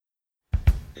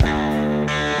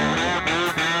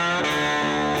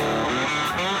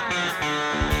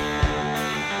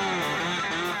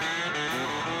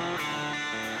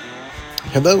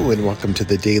Hello and welcome to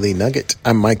the Daily Nugget.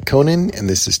 I'm Mike Conan and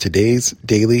this is today's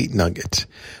Daily Nugget.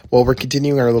 Well, we're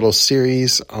continuing our little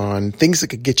series on things that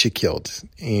could get you killed.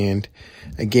 And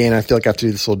again, I feel like I have to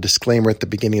do this little disclaimer at the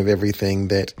beginning of everything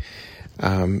that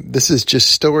this is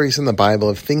just stories in the Bible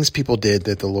of things people did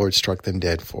that the Lord struck them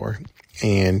dead for.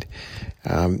 And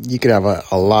you could have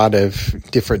a lot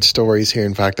of different stories here.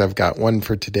 In fact, I've got one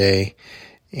for today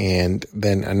and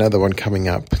then another one coming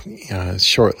up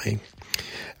shortly.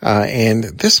 And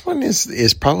this one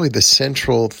is probably the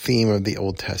central theme of the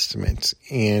Old Testament.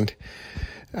 And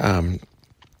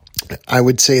I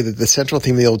would say that the central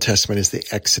theme of the Old Testament is the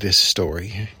Exodus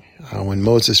story. When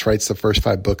Moses writes the first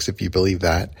 5 books, if you believe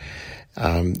that,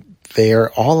 they are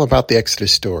all about the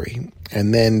Exodus story.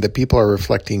 And then the people are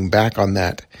reflecting back on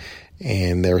that,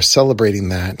 and they're celebrating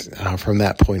that from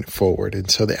that point forward. And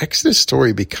so the Exodus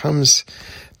story becomes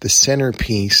the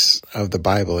centerpiece of the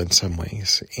Bible in some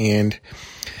ways. And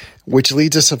which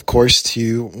leads us, of course,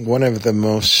 to one of the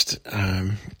most,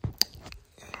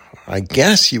 I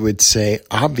guess you would say,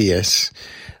 obvious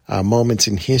moments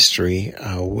in history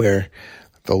where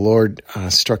the Lord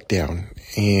struck down.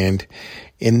 And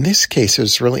in this case, it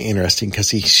was really interesting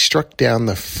because he struck down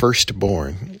the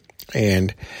firstborn.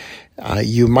 And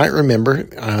you might remember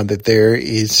that there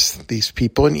is these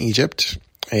people in Egypt,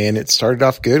 and it started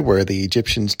off good where the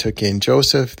Egyptians took in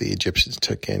Joseph, the Egyptians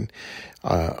took in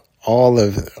all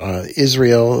of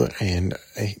Israel and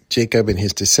Jacob and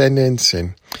his descendants,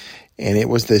 and it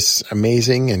was this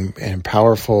amazing and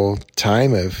powerful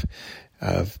time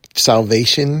of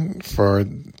salvation for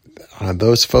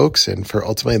those folks and for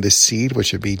ultimately the seed,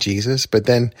 which would be Jesus. But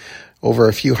then over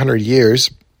a few hundred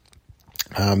years,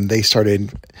 they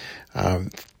started,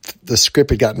 the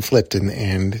script had gotten flipped,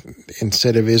 and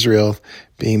instead of Israel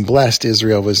being blessed,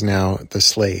 Israel was now the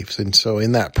slaves. And so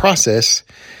in that process,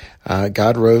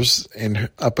 God rose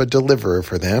up a deliverer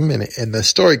for them. And the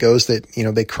story goes that,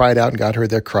 they cried out and God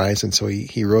heard their cries. And so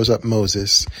he rose up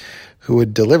Moses who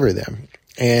would deliver them.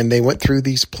 And they went through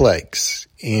these plagues,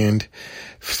 and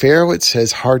Pharaoh, it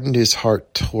says, hardened his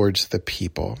heart towards the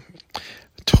people,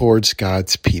 towards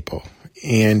God's people.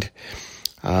 And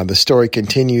the story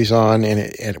continues on. And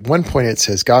at one point it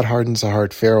says, God hardens the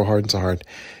heart, Pharaoh hardens the heart.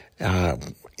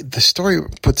 The story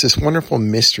puts this wonderful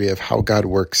mystery of how God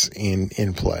works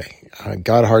in play.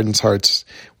 God hardens hearts.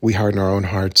 We harden our own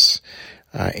hearts.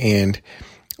 And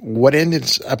what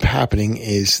ended up happening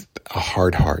is a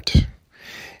hard heart.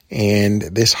 And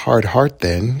this hard heart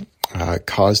then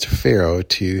caused Pharaoh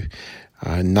to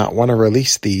not want to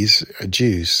release these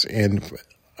Jews. And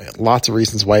lots of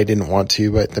reasons why he didn't want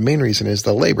to, but the main reason is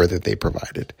the labor that they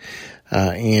provided.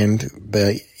 And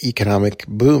the economic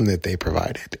boom that they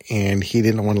provided. And he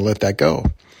didn't want to let that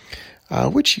go,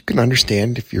 which you can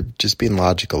understand if you're just being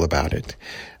logical about it.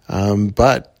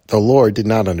 But the Lord did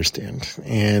not understand.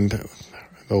 And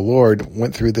the Lord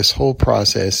went through this whole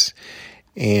process,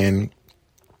 and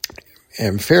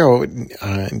Pharaoh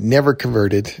never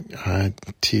converted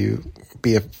to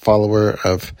be a follower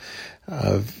of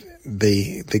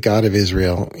the God of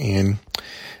Israel. And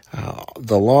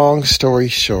the long story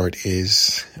short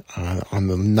is, on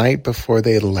the night before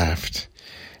they left,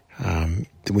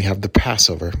 we have the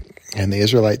Passover, and the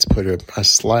Israelites put a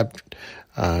slab,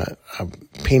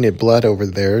 painted blood over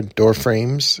their door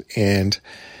frames. And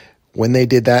when they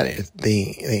did that,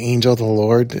 the angel of the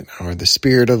Lord, or the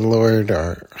Spirit of the Lord,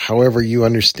 or however you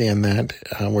understand that,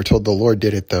 we're told the Lord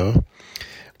did it though,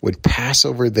 would pass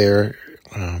over their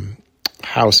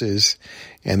houses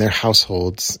and their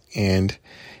households. And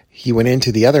he went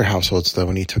into the other households, though,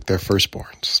 and he took their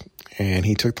firstborns, and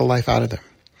he took the life out of them.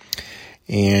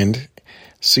 And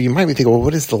so you might be thinking, well,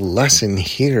 what is the lesson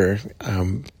here?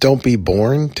 Don't be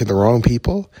born to the wrong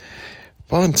people.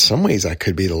 Well, in some ways, that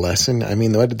could be the lesson. I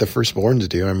mean, what did the firstborns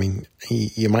do? I mean,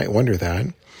 you might wonder that.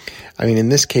 I mean, in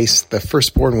this case, the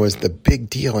firstborn was the big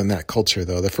deal in that culture,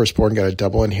 though. The firstborn got a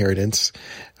double inheritance.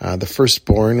 The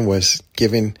firstborn was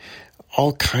given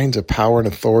all kinds of power and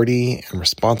authority and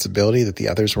responsibility that the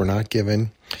others were not given.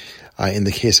 In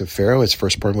the case of Pharaoh, his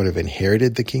firstborn would have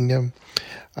inherited the kingdom.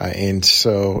 And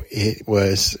so it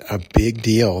was a big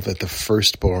deal that the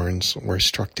firstborns were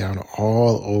struck down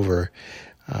all over.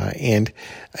 And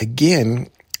again,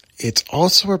 it's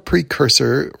also a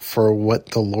precursor for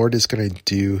what the Lord is going to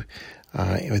do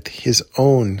with his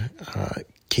own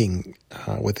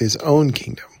with his own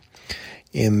kingdom,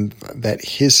 in that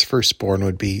his firstborn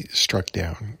would be struck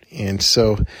down. And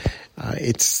so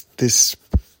it's this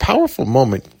powerful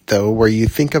moment, though, where you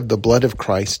think of the blood of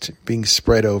Christ being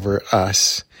spread over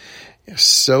us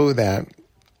so that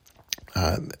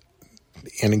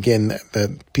And again,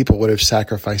 the people would have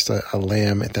sacrificed a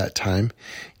lamb at that time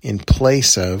in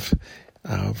place of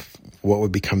what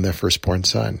would become their firstborn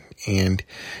son. And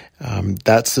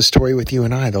that's the story with you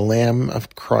and I, the Lamb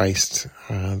of Christ,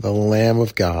 the Lamb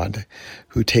of God,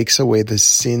 who takes away the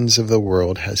sins of the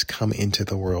world, has come into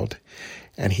the world,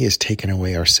 and he has taken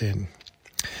away our sin.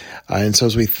 And so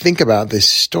as we think about this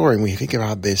story, and we think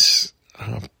about this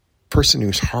person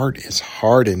whose heart is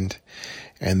hardened,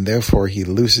 and therefore he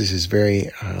loses his very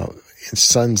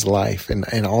son's life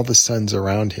and all the sons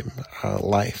around him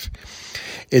life.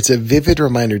 It's a vivid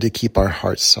reminder to keep our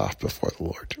hearts soft before the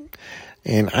Lord.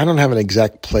 And I don't have an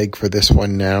exact plague for this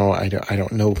one now. I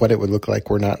don't know what it would look like.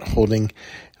 We're not holding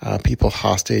people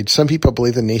hostage. Some people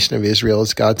believe the nation of Israel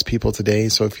is God's people today.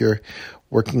 So if you're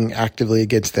working actively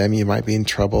against them, you might be in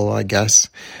trouble, I guess.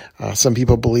 Some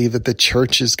people believe that the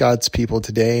church is God's people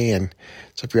today. And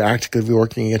so if you're actively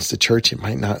working against the church, it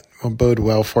might not bode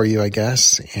well for you, I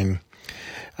guess. And,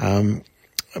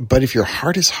 but if your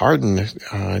heart is hardened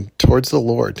towards the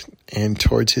Lord and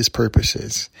towards his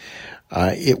purposes,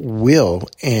 it will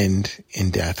end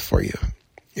in death for you.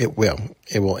 It will.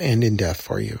 It will end in death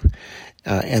for you.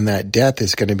 And that death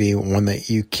is going to be one that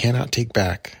you cannot take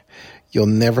back. You'll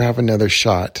never have another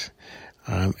shot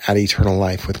at eternal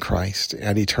life with Christ,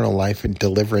 at eternal life and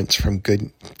deliverance from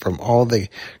all the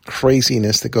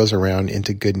craziness that goes around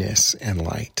into goodness and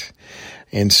light.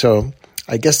 And so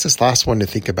I guess this last one to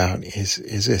think about is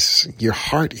this. Your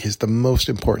heart is the most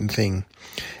important thing.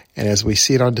 And as we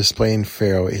see it on display in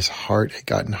Pharaoh, his heart had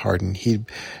gotten hardened. He'd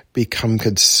become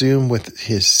consumed with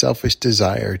his selfish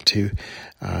desire to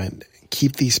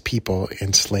keep these people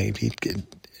enslaved.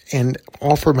 And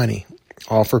all for money,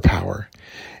 all for power,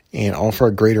 and all for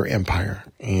a greater empire.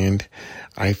 And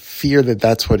I fear that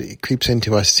that's what it creeps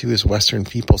into us too as Western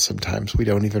people sometimes. We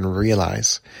don't even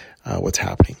realize what's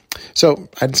happening. So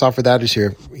I just offer that as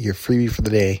your freebie for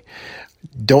the day.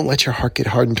 Don't let your heart get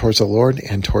hardened towards the Lord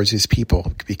and towards his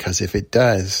people, because if it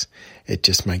does, it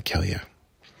just might kill you.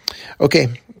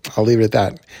 Okay, I'll leave it at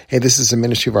that. Hey, this is a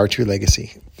ministry of Our True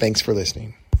Legacy. Thanks for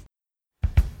listening.